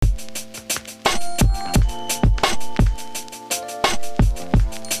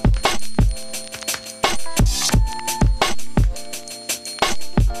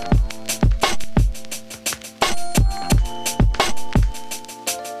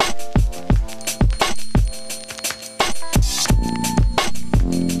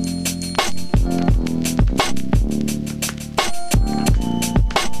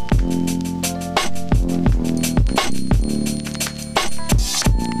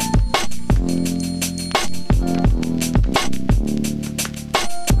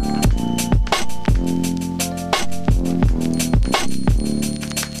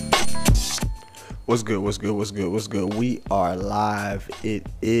What's good? What's good? What's good? What's good? We are live. It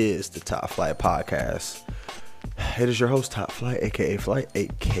is the Top Flight Podcast. It is your host, Top Flight, aka Flight,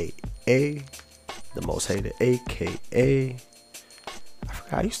 aka the most hated, aka I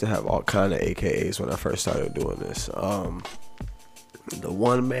forgot. I used to have all kind of AKAs when I first started doing this. The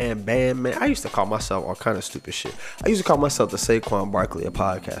one man band man. I used to call myself all kind of stupid shit. I used to call myself the Saquon Barkley of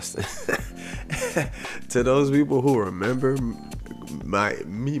podcasting. To those people who remember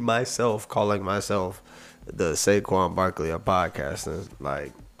myself calling myself the Saquon Barkley of podcasting,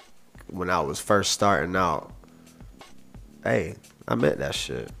 like when I was first starting out, hey, I meant that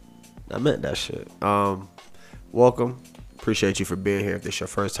shit. Welcome. Appreciate you for being here. If this your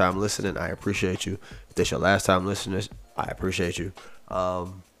first time listening, I appreciate you. If this your last time listening, I appreciate you.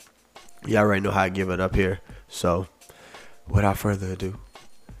 Y'all already know how I give it up here. So, without further ado,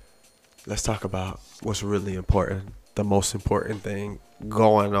 let's talk about what's really important. The most important thing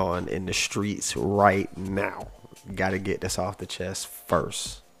going on in the streets right now. Got to get this off the chest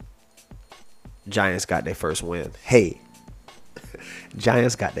first. Giants got their first win. Hey,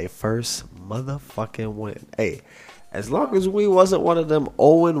 Giants got their first motherfucking win. Hey, as long as we wasn't one of them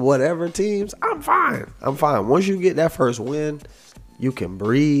 0 whatever teams, I'm fine. Once you get that first win, you can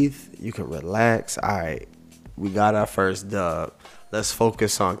breathe. You can relax. All right, we got our first dub. Let's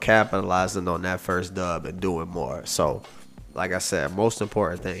focus on capitalizing on that first dub and doing more. So, like I said, most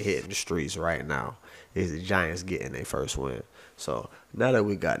important thing hitting the streets right now is the Giants getting their first win. So, now that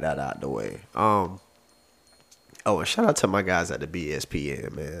we got that out the way, and shout out to my guys at the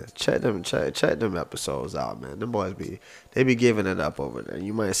BSPN, man. Check them episodes out, man. Them boys they be giving it up over there.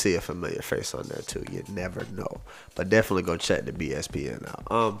 You might see a familiar face on there too. You never know. But definitely go check the BSPN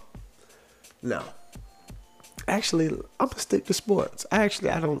out. Now, actually, I'm gonna stick to sports. I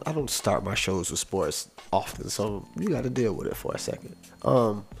don't start my shows with sports often, so you got to deal with it for a second.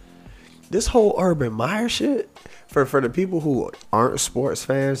 This whole Urban Meyer shit, for the people who aren't sports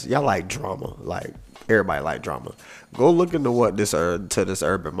fans, y'all like drama. Like everybody like drama. Go look into this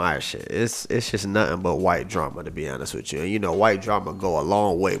Urban Meyer shit. It's just nothing but white drama, to be honest with you. And you know, white drama go a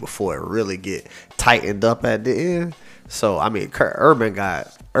long way before it really get tightened up at the end. So I mean, Urban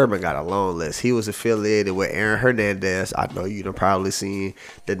got a long list. He was affiliated with Aaron Hernandez. I know you've probably seen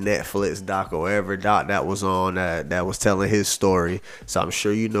the Netflix doc or whatever doc that was on that was telling his story. So I'm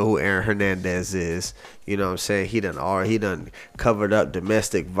sure you know who Aaron Hernandez is. You know what I'm saying? He done covered up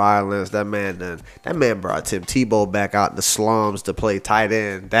domestic violence. That man brought Tim Tebow back out the slums to play tight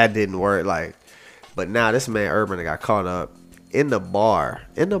end. That didn't work. But now this man Urban got caught up in the bar.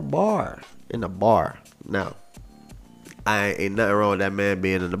 Now, ain't nothing wrong with that man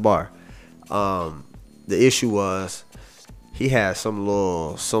being in the bar. The issue was he had some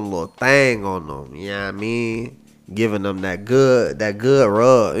little thing on him. You know what I mean? Giving them that good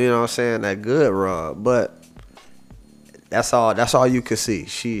rub. You know what I'm saying? That good rub. But that's all you could see.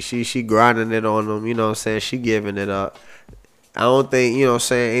 She grinding it on him. You know what I'm saying? She giving it up. I don't think, you know what I'm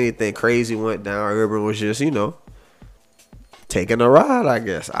saying, anything crazy went down. Urban was just, taking a ride, I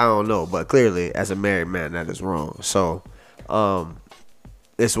guess. I don't know. But clearly, as a married man, that is wrong. So,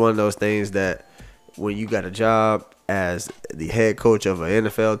 it's one of those things that when you got a job as the head coach of an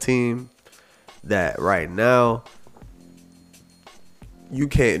NFL team, that right now you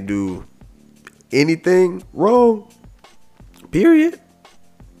can't do anything wrong, period.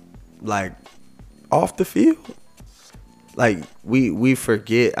 Like, off the field. Like, we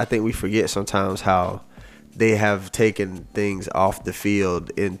forget, I think we forget sometimes how they have taken things off the field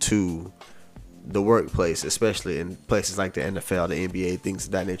into the workplace, especially in places like the NFL, the NBA, things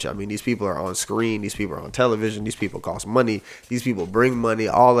of that nature. I mean, these people are on screen, these people are on television, these people cost money, these people bring money.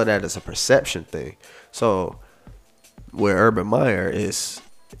 All of that is a perception thing. So where Urban Meyer is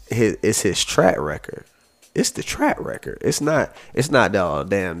his track record. It's the track record. It's not that, oh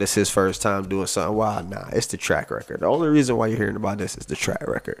damn, this is his first time doing something wild. Nah, it's the track record. The only reason why you're hearing about this is the track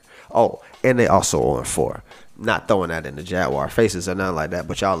record. Oh, and they also 0-4. Not throwing that in the Jaguar faces or nothing like that,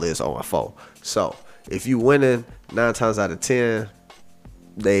 but y'all is 0-4. So if you winning 9 times out of 10,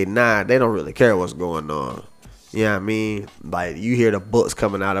 they don't really care what's going on. You know what I mean? Like, you hear the books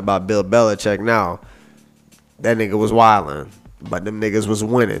coming out about Bill Belichick now. That nigga was wilding, but them niggas was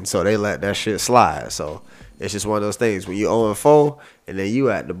winning, so they let that shit slide. So it's just one of those things when you 0-4 and then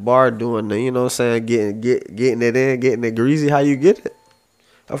you at the bar doing the, you know what I'm saying, getting it in, getting it greasy, how you get it.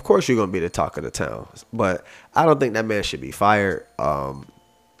 Of course you're gonna be the talk of the town. But I don't think that man should be fired.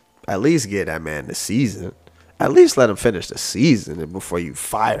 At least get that man the season. At least let him finish the season before you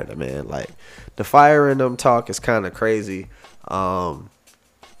fire the man. Like, the firing them talk is kind of crazy. But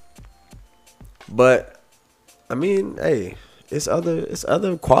I mean, hey, it's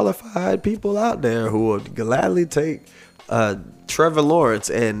other qualified people out there who will gladly take Trevor Lawrence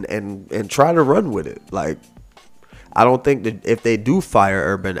and try to run with it. Like, I don't think that if they do fire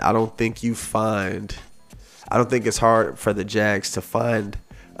Urban, I don't think it's hard for the Jags to find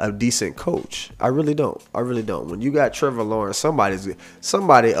a decent coach. I really don't. When you got Trevor Lawrence,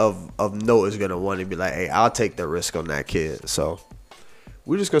 somebody of note is gonna want to be like, hey, I'll take the risk on that kid. So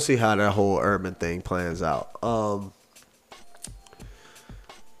we're just gonna see how that whole Urban thing plans out.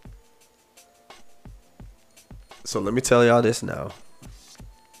 So let me tell y'all this now.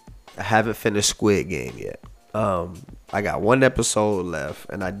 I haven't finished Squid Game yet. I got one episode left,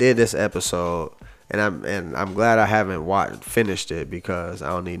 and I did this episode, and I'm glad I haven't finished it because I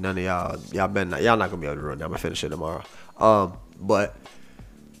don't need none of y'all. Y'all not gonna be able to ruin it. I'm gonna finish it tomorrow. But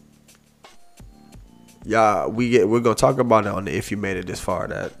we're gonna talk about it on the If You Made It This Far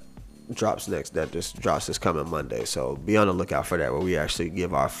that drops next. That just drops this coming Monday. So be on the lookout for that, where we actually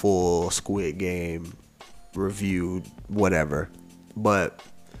give our full Squid Game review, whatever. But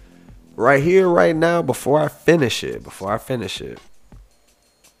right here, right now, before I finish it,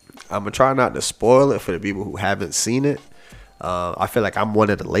 I'm gonna try not to spoil it for the people who haven't seen it. I feel like I'm one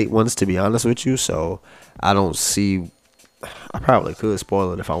of the late ones, to be honest with you, so I probably could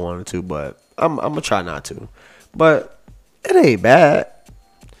spoil it if I wanted to, but I'm gonna try not to. But it ain't bad.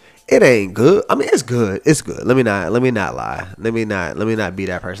 It ain't good. I mean, it's good. It's good. Let me not lie. Let me not be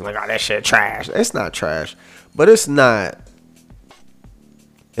that person like, oh, that shit trash. It's not trash, but it's not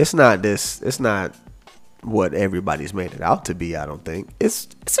what everybody's made it out to be. I don't think it's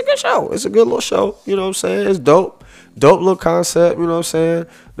a good show. It's a good little show. You know what I'm saying? It's dope little concept. You know what I'm saying?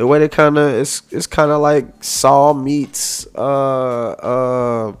 The way they kind of it's kind of like Saw meets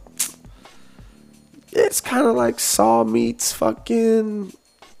it's kind of like Saw meets fucking,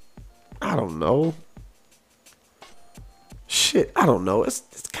 I don't know. Shit, I don't know. It's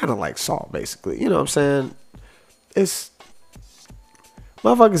kind of like Saw, basically. You know what I'm saying? It's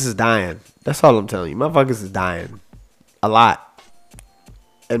motherfuckers is dying. That's all I'm telling you. Motherfuckers is dying a lot,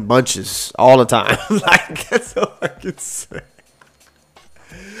 in bunches, all the time. Like, that's all I can say.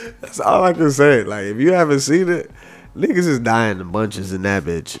 That's all I can say. Like, if you haven't seen it, niggas is dying in bunches in that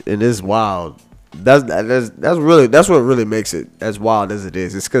bitch, and it's wild. That's what really makes it as wild as it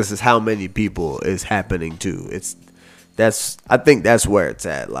is. It's because it's how many people it's happening to. I think that's where it's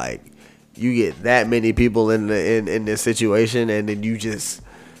at. Like, you get that many people in this situation, and then you just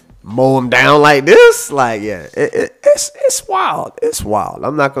mow them down like this. Like, yeah, it's wild. It's wild.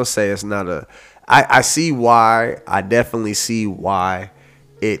 I'm not gonna say it's not a. I see why. I definitely see why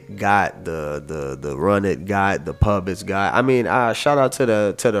it got the run it got, the pub it's got. I mean, shout out to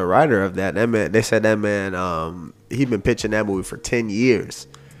the writer of that. That man, they said that man, he been pitching that movie for 10 years.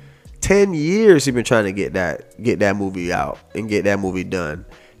 10 years he been trying to get that movie out and get that movie done.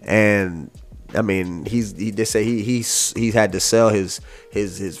 And I mean, they say he's had to sell his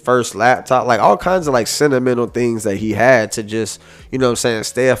first laptop, like all kinds of like sentimental things that he had to just, you know what I'm saying,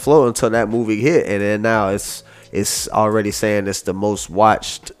 stay afloat until that movie hit. And then now it's already saying it's the most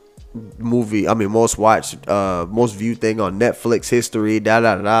watched movie. I mean, most viewed thing on Netflix history.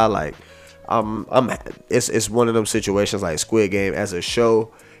 Like, it's one of them situations like Squid Game as a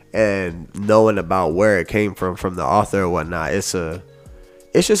show, and knowing about where it came from the author or whatnot. It's dope.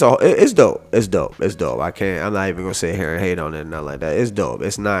 It's dope. I'm not even gonna sit here and hate on it and nothing like that. It's dope.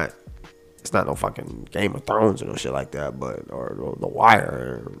 It's not no fucking Game of Thrones or no shit like that, or The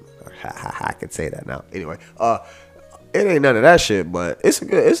Wire. I can say that now. Anyway, it ain't none of that shit, but it's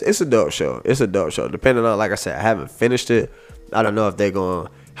a dope show. It's a dope show. Depending on, like I said, I haven't finished it. I don't know if they're gonna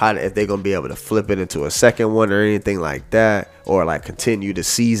be able to flip it into a second one or anything like that, or like continue the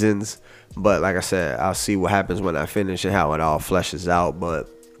seasons. But like I said, I'll see what happens when I finish and how it all fleshes out. But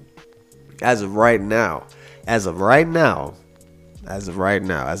as of right now, as a nigga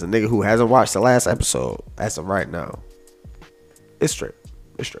who hasn't watched the last episode, as of right now, it's straight.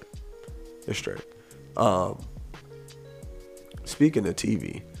 Speaking of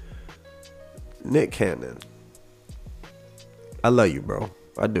TV, Nick Cannon, I love you, bro.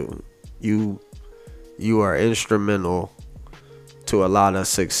 I do. You are instrumental to a lot of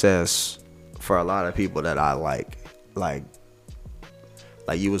success for a lot of people that I like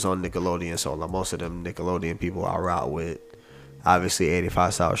you was on Nickelodeon, so like most of them Nickelodeon people I rock with. Obviously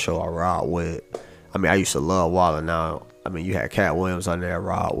 85 South Show I rock with. I mean, I used to love Walla. Now, I mean, you had Cat Williams on there I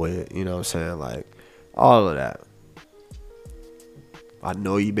rock with, you know what I'm saying, like all of that. I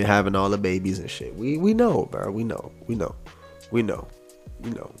know you've been having all the babies and shit. We know, bro. We know.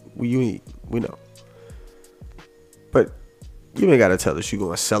 But you ain't gotta tell us you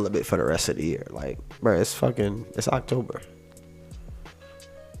going celibate for the rest of the year. Like, bro, it's October.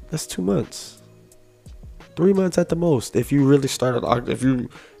 That's 2 months. 3 months at the most. If you really started, if you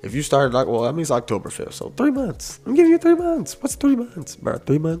started like, well, that means October 5th. So 3 months. I'm giving you 3 months. What's 3 months, bro?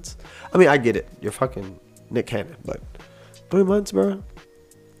 3 months. I mean, I get it. You're fucking Nick Cannon, but 3 months, bro.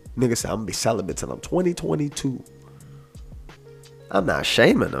 Nigga said I'm gonna be celibate till I'm 2022. I'm not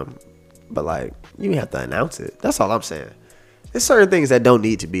shaming them, but like, you have to announce it. That's all I'm saying. There's certain things that don't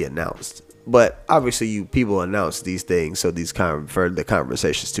need to be announced, but obviously you people announce these things so for the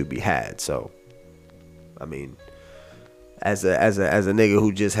conversations to be had. So, I mean, as a nigga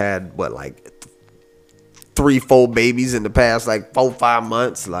who just had what, like 3-4 babies in the past like 4-5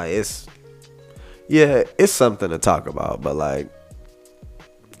 months, like it's something to talk about. But like,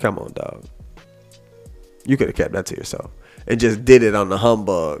 come on, dog. You could have kept that to yourself and just did it on the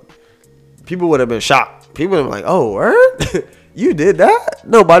humbug. People would have been shocked. People would have been like, "Oh, word? You did that?"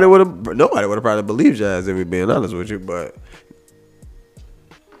 Nobody would have probably believed you, as if we're being honest with you.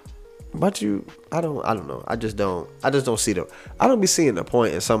 But you, I don't know. I just don't see I don't be seeing the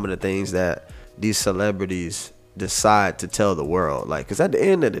point in some of the things that these celebrities decide to tell the world. Like, cause at the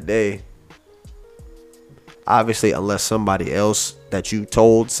end of the day, obviously, unless somebody else that you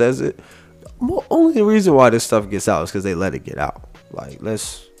told says it, only reason why this stuff gets out is because they let it get out. Like,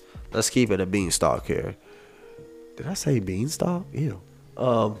 let's keep it a beanstalk here. Did I say beanstalk? Ew.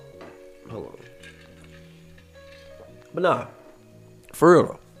 Hold on. But nah, for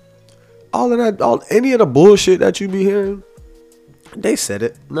real though. Any of the bullshit that you be hearing, they said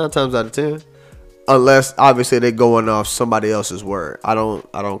it 9 times out of 10. Unless obviously they going off somebody else's word. I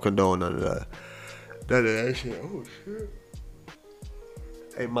don't condone none of that shit. Oh shit.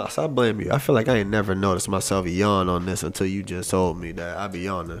 Hey Moss, I blame you. I feel like I ain't never noticed myself yawn on this until you just told me that I be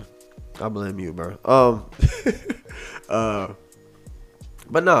yawning. I blame you, bro.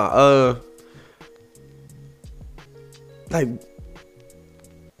 But nah, like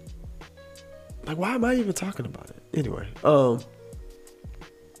why am I even talking about it? Anyway, one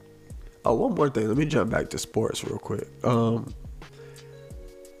more thing. Let me jump back to sports real quick.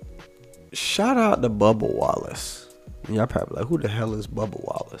 Shout out to Bubba Wallace. Y'all probably like, who the hell is Bubba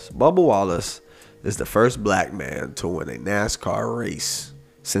Wallace? Bubba Wallace is the first black man to win a NASCAR race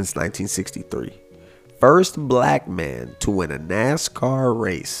since 1963. First black man to win a NASCAR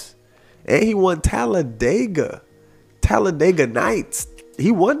race. And he won Talladega Nights.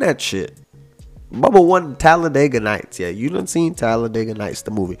 He won that shit. Bubba won Talladega Nights. Yeah, you done seen Talladega Nights, the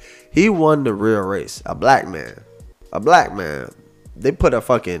movie. He won the real race. A black man. They put a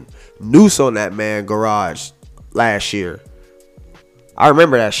fucking noose on that man garage last year. I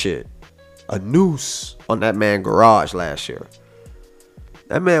remember that shit. A noose on that man garage last year.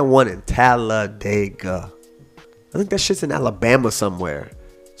 That man won in Talladega. I think that shit's in Alabama somewhere.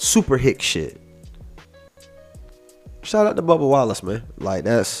 Super hick shit. Shout out to Bubba Wallace, man. Like,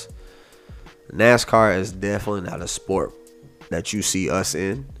 NASCAR is definitely not a sport that you see us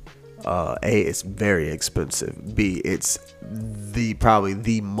in. A, it's very expensive. B, it's probably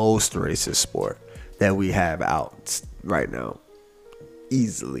the most racist sport that we have out right now.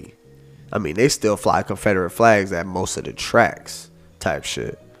 Easily. I mean, they still fly Confederate flags at most of the tracks type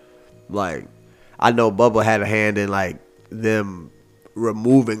shit. Like, I know Bubba had a hand in like them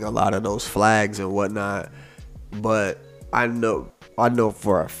removing a lot of those flags and whatnot, but I know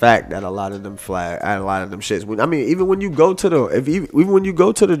for a fact that a lot of them shits. I mean, even when you go to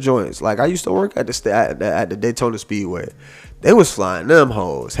the joints, like I used to work at the Daytona Speedway, they was flying them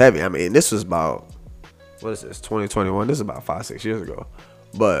hoes heavy. I mean, this was about, what is this, 2021? This is about 5-6 years ago.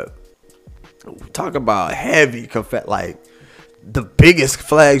 But talk about heavy confetti, like the biggest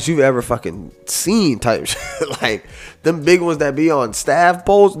flags you've ever fucking seen type shit. Like them big ones that be on staff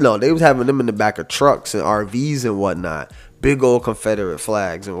poles. No, they was having them in the back of trucks and RVs and whatnot. Big old Confederate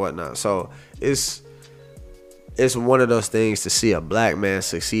flags and whatnot. So it's one of those things to see a black man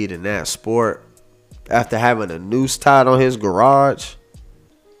succeed in that sport after having a noose tied on his garage.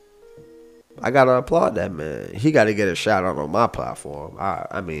 I gotta applaud that man. He gotta get a shout out on my platform.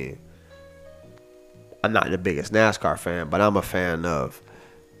 I mean, I'm not the biggest NASCAR fan, but I'm a fan of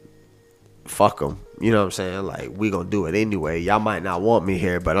fuck them. You know what I'm saying? Like, we gonna do it anyway. Y'all might not want me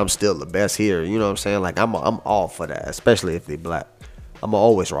here, but I'm still the best here. You know what I'm saying? Like, I'm all for that, especially if they black. I'm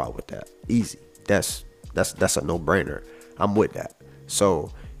always rock with that. Easy. That's a no-brainer. I'm with that.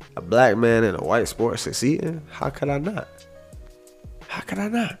 So, a black man in a white sport succeeding, how could I not? How could I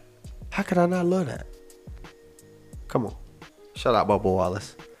not? How could I not love that? Come on. Shout out Bubba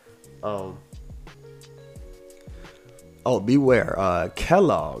Wallace. Oh, beware.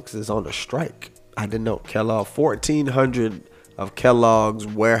 Kellogg's is on a strike. I didn't know. 1,400 of Kellogg's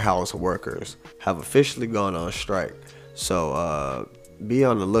warehouse workers have officially gone on strike. So, be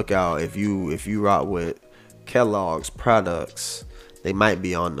on the lookout if you rock with Kellogg's products. They might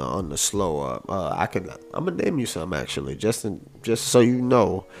be on the slow up. I'm gonna name you some actually, just so you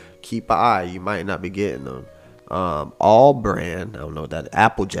know. Keep an eye. You might not be getting them. All brand. I don't know what that.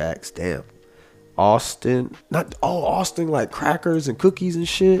 Apple Jacks. Damn. Austin. Not all Austin like crackers and cookies and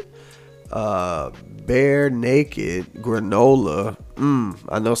shit. Bare Naked granola.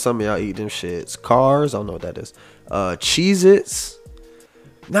 I know some of y'all eat them shits. Cars. I don't know what that is. Cheez-Its.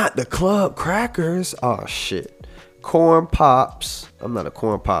 Not the club crackers. Oh shit. Corn Pops. I'm not a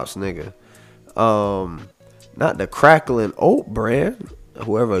Corn Pops nigga. Not the crackling oat brand.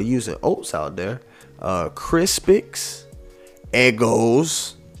 Whoever using oats out there. Crispix.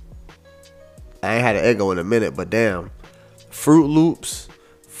 Eggos. I ain't had an Eggo in a minute, but damn. Fruit Loops.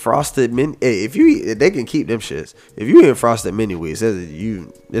 Frosted mini. Hey, if you eat, they can keep them shits. If you eat frosted mini wheats,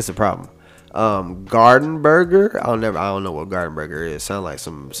 it's a problem. Garden Burger. I don't know what Garden Burger is. Sound like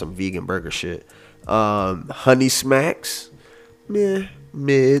some vegan burger shit. Honey Smacks. Mid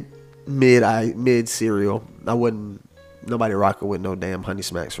cereal. I wouldn't. Nobody rocking with no damn Honey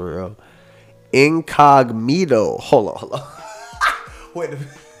Smacks for real. Incognito. Hold on. Wait a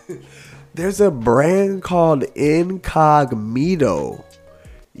minute. There's a brand called Incognito.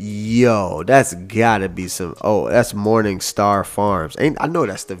 Yo, that's gotta be some. Oh, that's Morningstar Farms. I know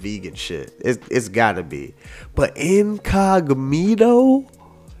that's the vegan shit. It's gotta be. But Incognito,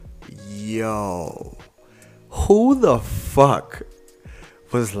 yo, who the fuck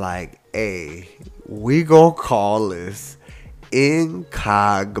was like, hey, we gonna call this Incognito?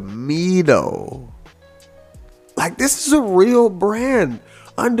 Like, this is a real brand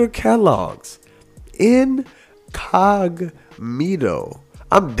under Kellogg's. Incognito.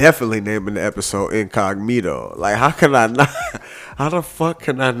 I'm definitely naming the episode Incognito. Like, how the fuck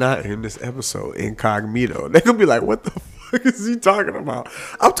can I not name this episode Incognito? They could be like, what the fuck is he talking about?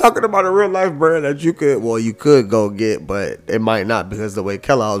 I'm talking about a real life brand that you could go get, but it might not because the way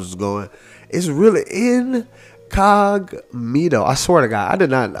Kellogg's is going. It's really Incognito. I swear to God, I did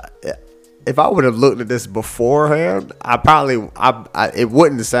not. If I would have looked at this beforehand, it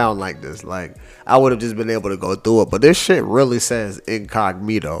wouldn't sound like this. Like, I would have just been able to go through it. But this shit really says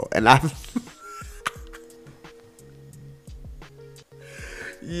Incognito. And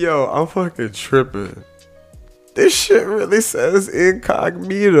yo, I'm fucking tripping. This shit really says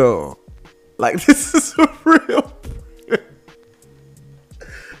Incognito. Like, this is a real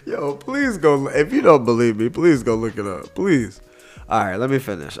yo, please go. If you don't believe me, please go look it up. Please. All right, let me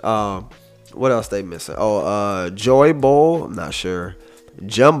finish. What else they missing? Oh, Joy Bowl. I'm not sure.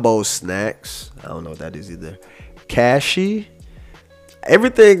 Jumbo Snacks. I don't know what that is either. Cashy.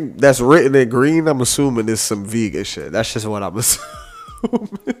 Everything that's written in green, I'm assuming is some vegan shit. That's just what I'm assuming.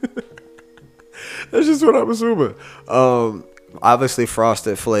 That's just what I'm assuming. Obviously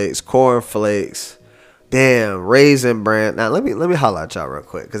Frosted Flakes, Corn Flakes. Damn, Raisin Bran. Now let me holler at y'all real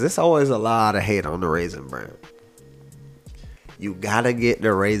quick, because there's always a lot of hate on the Raisin Bran. You gotta get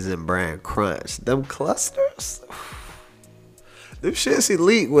the Raisin Bran Crunch. Them clusters, them shit's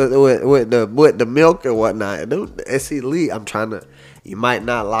elite with the milk and whatnot. It's elite. You might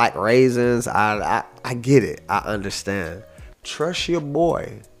not like raisins. I get it. I understand. Trust your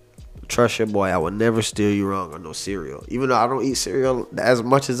boy. I will never steer you wrong on no cereal. Even though I don't eat cereal as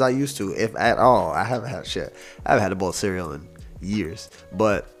much as I used to, if at all. I haven't had a bowl of cereal in years.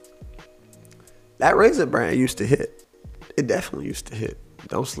 But that Raisin Bran used to hit. It definitely used to hit.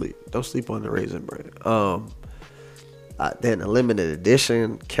 Don't sleep on the Raisin Bran. Then a limited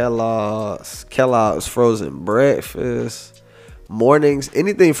edition Kellogg's frozen breakfast, mornings,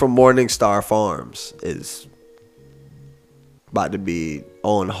 anything from Morningstar Farms is about to be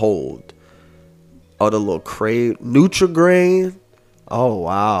on hold. Oh, the little crave Nutri-Grain. Oh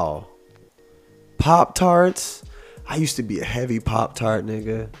wow. Pop-Tarts. I used to be a heavy Pop-Tart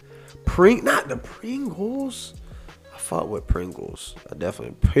nigga. Not the Pringles. Fuck with Pringles. I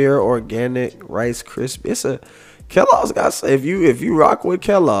definitely pure organic Rice Krispies. Kellogg's got, if you rock with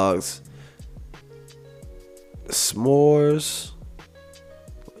Kellogg's, the s'mores,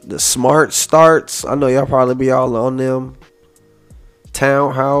 the Smart Starts. I know y'all probably be all on them.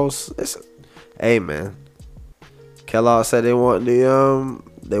 Townhouse. Hey man, Kellogg said they want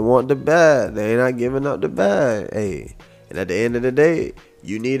the bag. They ain't not giving up the bag. Hey, and at the end of the day,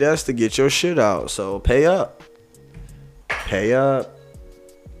 you need us to get your shit out. So pay up. Pay up.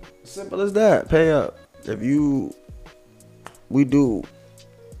 Simple as that. Pay up.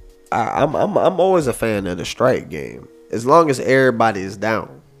 I'm always a fan of the strike game. As long as everybody is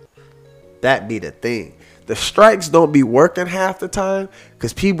down. That be the thing. the strikes don't be working half the time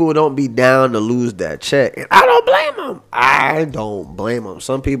because people don't be down to lose that check. And I don't blame them. I don't blame them.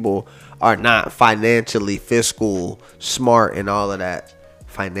 Some people are not financially fiscal smart and all of that.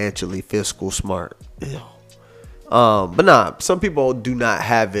 Financially fiscal smart. Ew. But nah, some people do not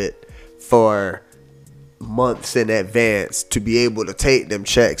have it for months in advance to be able to take them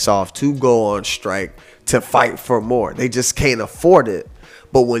checks off to go on strike to fight for more. They just can't afford it.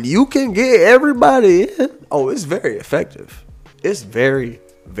 But when you can get everybody in, oh, it's very effective. It's very,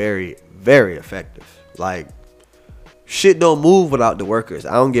 very, very effective. Like, shit don't move without the workers.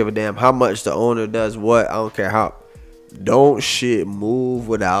 I don't give a damn how much the owner does what. I don't care how. Don't shit move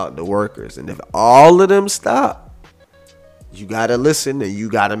without the workers. And if all of them stop, you gotta listen and you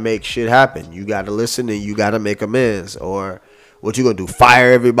gotta make shit happen. You gotta listen and you gotta make amends. Or what you gonna do?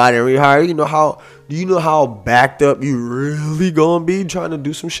 Fire everybody and rehire? Do you know how backed up you really gonna be trying to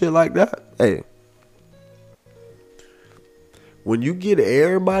do some shit like that? Hey, when you get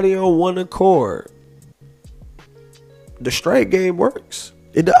everybody on one accord, the strike game works.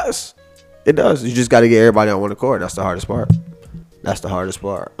 It does. It does. You just gotta get everybody on one accord. That's the hardest part. That's the hardest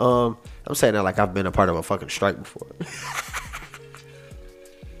part. I'm saying that like I've been a part of a fucking strike before.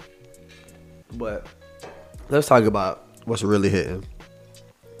 But let's talk about what's really hitting.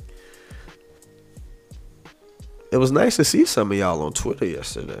 It was nice to see some of y'all on Twitter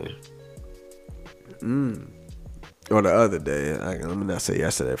yesterday. Or the other day. Let me not say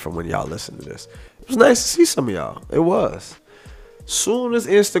yesterday from when y'all listen to this. It was nice to see some of y'all. It was. Soon as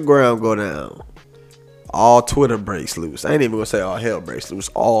Instagram go down, all Twitter breaks loose. I ain't even gonna say all hell breaks loose.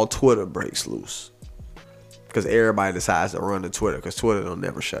 All Twitter breaks loose. Because everybody decides to run to Twitter. Because Twitter don't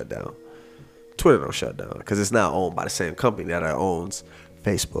never shut down. Twitter don't shut down. Because it's not owned by the same company that owns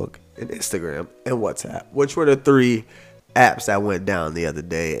Facebook and Instagram and WhatsApp. Which were the 3 apps that went down the other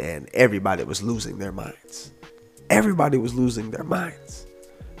day. And everybody was losing their minds. Everybody was losing their minds.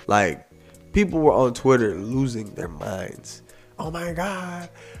 Like, people were on Twitter losing their minds. Oh my God,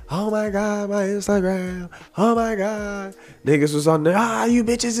 my Instagram, oh my God. Niggas was on there, you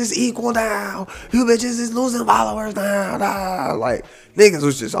bitches is equal now. You bitches is losing followers now. Like, niggas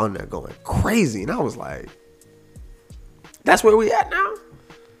was just on there going crazy. And I was like, that's where we at now?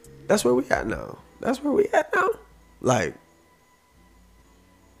 That's where we at now? That's where we at now? Like,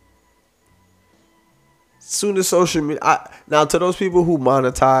 soon as social media, now to those people who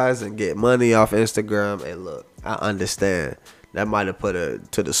monetize and get money off Instagram, and look, I understand. That might have put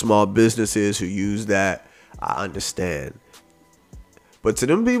to the small businesses who use that. I understand. But to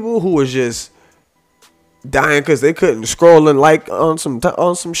them people who was just dying because they couldn't scroll and like on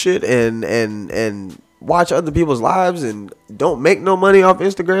some shit and watch other people's lives and don't make no money off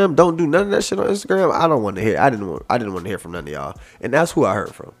Instagram, don't do none of that shit on Instagram, I don't want to hear. I didn't want to hear from none of y'all. And that's who I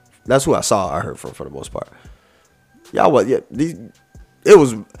heard from. That's who I heard from for the most part. Y'all what? Yeah, it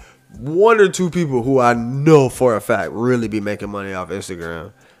was 1 or 2 people who I know for a fact really be making money off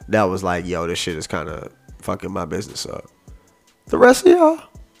Instagram. That was like, yo, this shit is kind of fucking my business up. The rest of y'all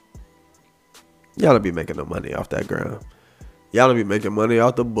don't be making no money off that ground. Y'all don't be making money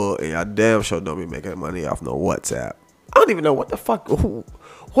off the book, and y'all damn sure don't be making money off no WhatsApp. I don't even know what the fuck.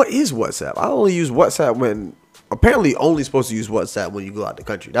 What is WhatsApp? I only use WhatsApp when, apparently only supposed to use WhatsApp when you go out the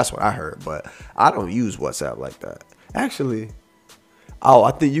country. That's what I heard, but I don't use WhatsApp like that. Actually,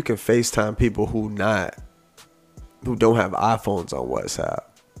 I think you can FaceTime people who don't have iPhones on WhatsApp.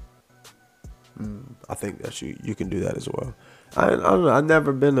 I think that you can do that as well. I don't know. I've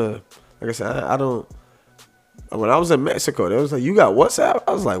never been like I said, I don't. When I was in Mexico, they was like, "You got WhatsApp?"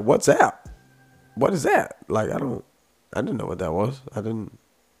 I was like, "WhatsApp? What is that?" Like, I didn't know what that was. I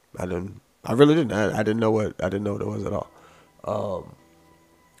really didn't. I didn't know what it was at all.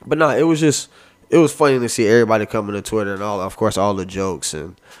 But no, it was funny to see everybody coming to Twitter and all the jokes.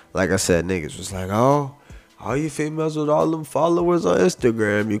 And like I said, niggas was like, oh, all you females with all them followers on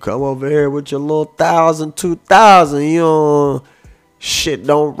Instagram, you come over here with your little 1,000, 2,000, you know, shit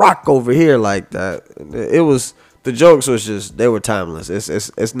don't rock over here like that. The jokes was just, they were timeless.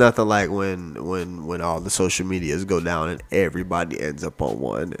 It's nothing like when all the social medias go down and everybody ends up on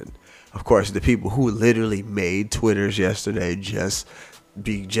one. And of course, the people who literally made Twitters yesterday just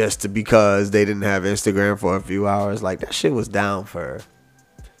because they didn't have Instagram for a few hours, like that shit was down for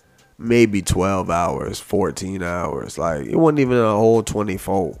maybe 12 hours, 14 hours. Like, it wasn't even a whole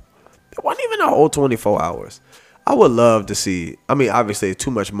 24. It wasn't even a whole 24 hours. I would love to see, I mean, obviously too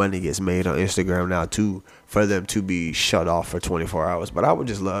much money gets made on Instagram now too for them to be shut off for 24 hours. But I would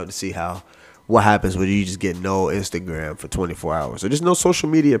just love to see what happens when you just get no Instagram for 24 hours. Or just no social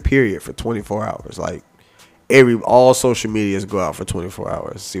media period for 24 hours. Like, all social medias go out for 24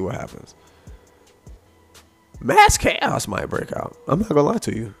 hours. See what happens. mass chaos might break out. I'm not gonna lie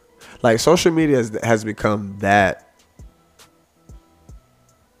to you. Like, social media has become that.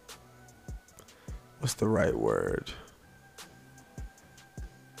 What's the right word?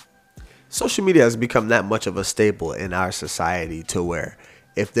 Social media has become that much of a staple in our society to where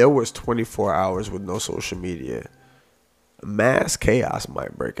if there was 24 hours with no social media, mass chaos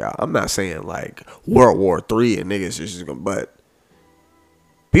might break out. I'm not saying like World War III and niggas is just gonna, but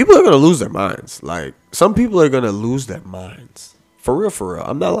people are gonna lose their minds. Like, some people are gonna lose their minds. For real, for real.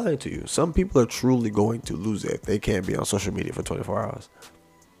 I'm not lying to you. Some people are truly going to lose it if they can't be on social media for 24 hours.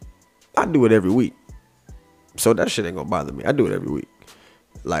 I do it every week. So that shit ain't gonna bother me. I do it every week.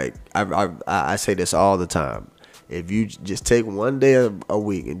 Like, I say this all the time. If you just take one day a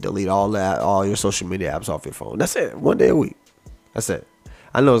week and delete all your social media apps off your phone, that's it. One day a week. That's it.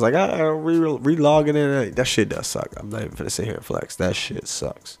 I know it's like, I re-logging in. That shit does suck. I'm not even gonna sit here and flex. That shit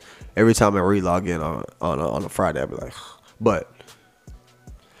sucks. Every time I re-log in on a Friday, I be like, but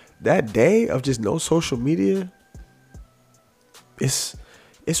that day of just no social media, it's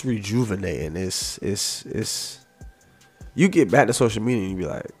rejuvenating. It's you get back to social media and you be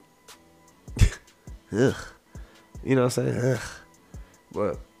like, ugh. You know what I'm saying? Ugh.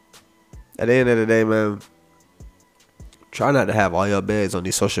 But at the end of the day, man, try not to have all your bags on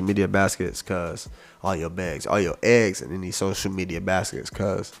these social media baskets, cause all your eggs in these social media baskets,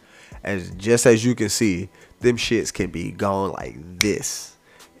 cause just as you can see, them shits can be gone like this.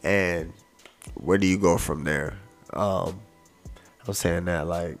 And where do you go from there? I'm saying that,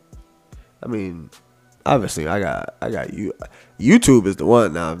 like, I mean, obviously I got you. YouTube is the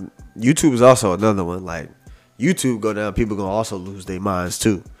one now. YouTube is also another one. Like, YouTube go down, people gonna also lose their minds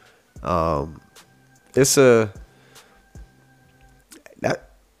too. It's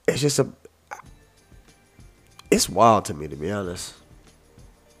wild to me, to be honest.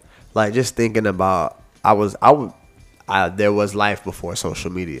 Like, just thinking about, there was life before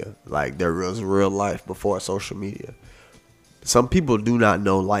social media. Like, there was real life before social media. Some people do not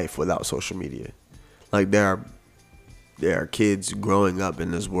know life without social media. Like, there are kids growing up in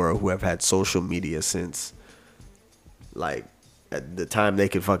this world who have had social media since, like, at the time they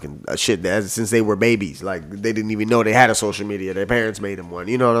could fucking since they were babies. Like, they didn't even know they had a social media. Their parents made them one.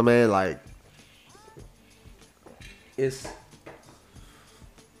 You know what I mean? Like, it's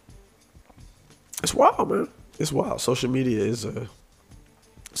wild, man. It's wild. Social media is one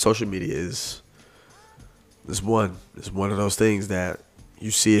of those things that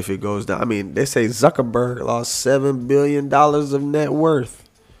you see if it goes down. I mean, they say Zuckerberg lost $7 billion of net worth.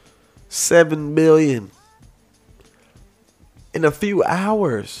 $7 billion in a few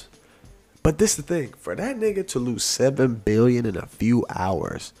hours. But this is the thing. For that nigga to lose $7 billion in a few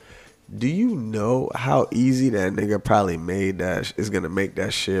hours, do you know how easy that nigga probably made that is going to make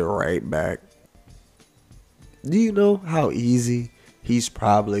that shit right back? Do you know how easy he's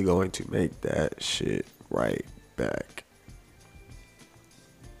probably going to make that shit right back?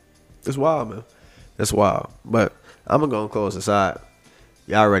 It's wild, man. It's wild. But I'm going to close this out.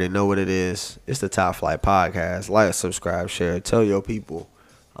 Y'all already know what it is. It's the Top Flight Podcast. Like, subscribe, share. Tell your people.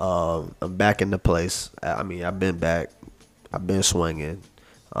 I'm back in the place. I mean, I've been back. I've been swinging.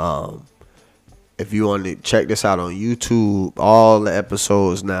 If you want to check this out on YouTube, all the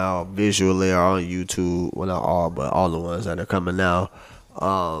episodes now visually are on YouTube. Well, not all, but all the ones that are coming now.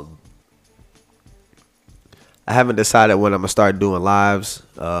 I haven't decided when I'm going to start doing lives.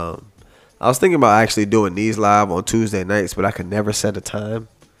 I was thinking about actually doing these live on Tuesday nights, but I could never set a time.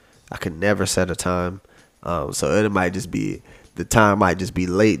 So it might just be, the time might just be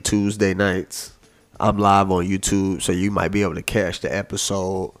late Tuesday nights. I'm live on YouTube, so you might be able to catch the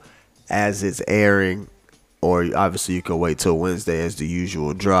episode as it's airing, or obviously you can wait till Wednesday as the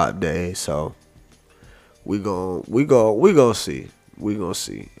usual drop day. So we gonna see.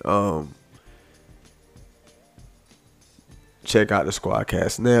 Check out the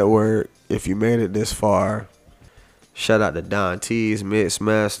Squadcast Network. If you made it this far, shout out to Don T's, Mix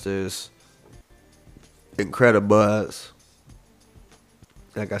Masters, Incredibuds.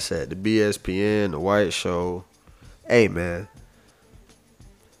 Like I said, the BSPN, the White Show. Hey, man.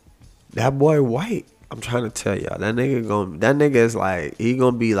 That boy White, I'm trying to tell y'all, that nigga is like, he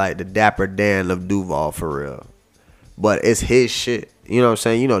gonna be like the Dapper Dan of Duval for real. But it's his shit. You know what I'm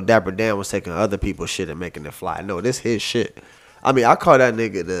saying? You know, Dapper Dan was taking other people's shit and making it fly. No, this his shit. I mean, I call that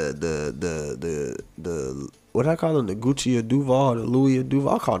nigga the what I call him, the Gucci of Duval, the Louis of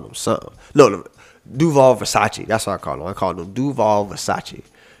Duval. I call him something. No, Duval Versace. That's what I call him. I call him Duval Versace.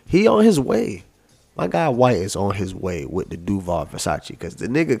 He on his way. My guy White is on his way with the Duval Versace, because the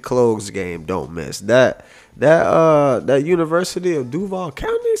nigga clothes game don't miss. That University of Duval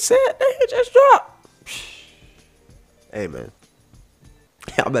County set they just dropped. Hey man,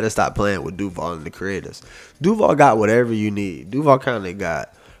 y'all better stop playing with Duval and the creators. Duval got whatever you need. Duval kind of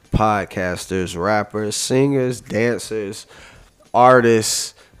got podcasters, rappers, singers, dancers,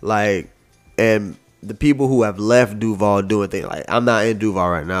 artists, like, and the people who have left Duval doing things. Like, I'm not in Duval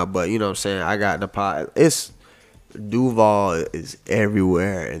right now, but you know what I'm saying? I got the pod. It's Duval is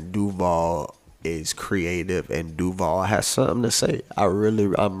everywhere, and Duval is creative, and Duval has something to say. I'm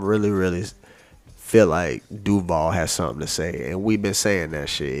really feel like Duval has something to say, and we've been saying that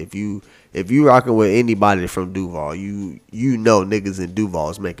shit. If you rocking with anybody from Duval, you know niggas in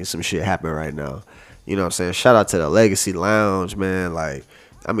Duval is making some shit happen right now. You know what I'm saying? Shout out to the Legacy Lounge, man. Like,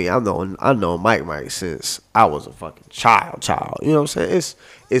 I mean, I know Mike since I was a fucking child. You know what I'm saying?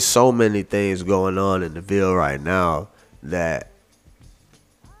 It's so many things going on in the Ville right now that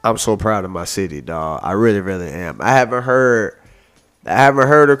I'm so proud of my city, dog. I really am. I haven't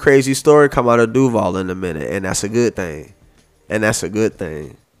heard a crazy story come out of Duval in a minute, and that's a good thing.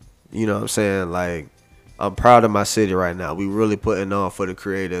 You know what I'm saying? Like, I'm proud of my city right now. We really putting on for the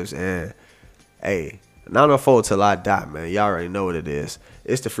creatives, and hey, not on fold till I die, man. Y'all already know what it is.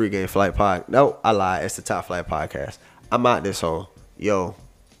 It's the Free Game Flight Pod. No, I lied. It's the Top Flight Podcast. I'm out this hole. Yo.